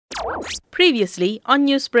Previously on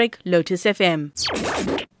Newsbreak, Lotus FM.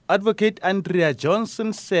 Advocate Andrea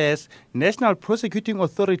Johnson says National Prosecuting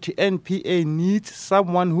Authority NPA needs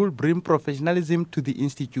someone who will bring professionalism to the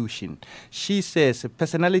institution. She says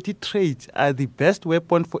personality traits are the best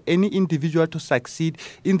weapon for any individual to succeed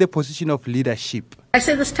in the position of leadership. I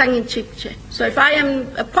say this tongue-in-cheek, Chair. So if I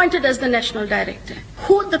am appointed as the National Director,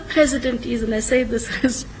 who the President is, and I say this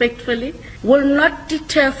respectfully, will not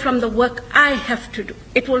deter from the work I have to do.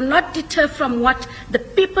 It will not deter from what the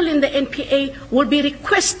people in the NPA will be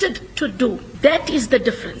requested to do. That is the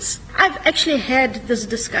difference. I've actually had this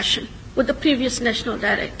discussion with the previous National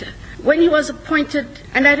Director when he was appointed,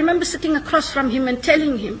 and I remember sitting across from him and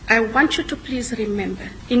telling him, I want you to please remember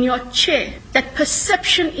in your chair that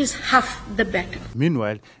perception is half the battle.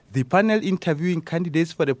 Meanwhile, the panel interviewing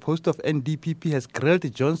candidates for the post of NDPP has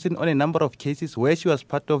grilled Johnson on a number of cases where she was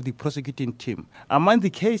part of the prosecuting team. Among the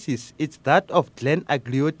cases, it's that of Glenn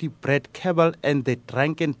Agliotti, Brett Cabell, and the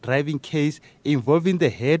drunken driving case involving the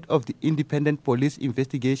head of the Independent Police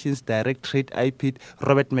Investigations Directorate, IPID,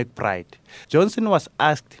 Robert McBride. Johnson was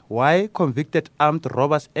asked why convicted armed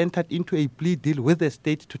robbers entered into a plea deal with the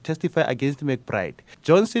state to testify against McBride.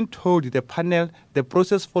 Johnson told the panel the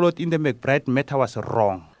process followed in the McBride matter was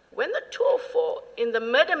wrong. When the 204 in the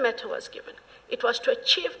murder matter was given, it was to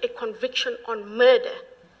achieve a conviction on murder.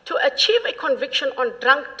 To achieve a conviction on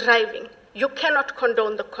drunk driving, you cannot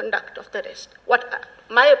condone the conduct of the rest. What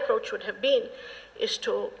my approach would have been is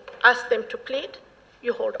to ask them to plead,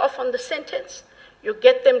 you hold off on the sentence, you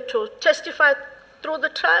get them to testify through the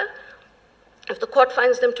trial. If the court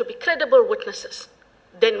finds them to be credible witnesses,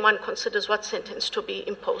 then one considers what sentence to be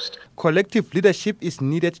imposed. Collective leadership is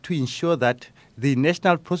needed to ensure that the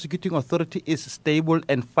National Prosecuting Authority is stable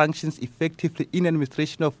and functions effectively in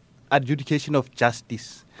administration of adjudication of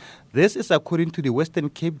justice. This is according to the Western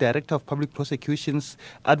Cape Director of Public Prosecutions,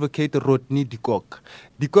 Advocate Rodney de Kock.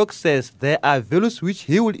 De Kock says there are values which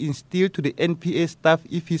he will instill to the NPA staff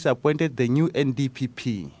if he is appointed the new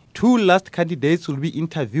NDPP. 2 last candidates will be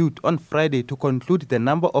interviewed on Friday to conclude the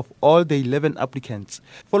number of all the 11 applicants.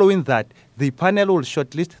 Following that, the panel will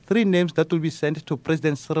shortlist 3 names that will be sent to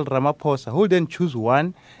President Cyril Ramaphosa, who will then choose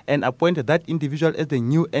one and appoint that individual as the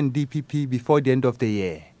new NDPP before the end of the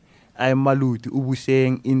year. I'm Maluti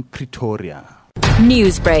Obuseng in Pretoria.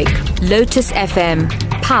 Newsbreak, Lotus FM,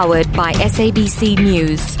 powered by SABC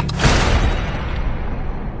News.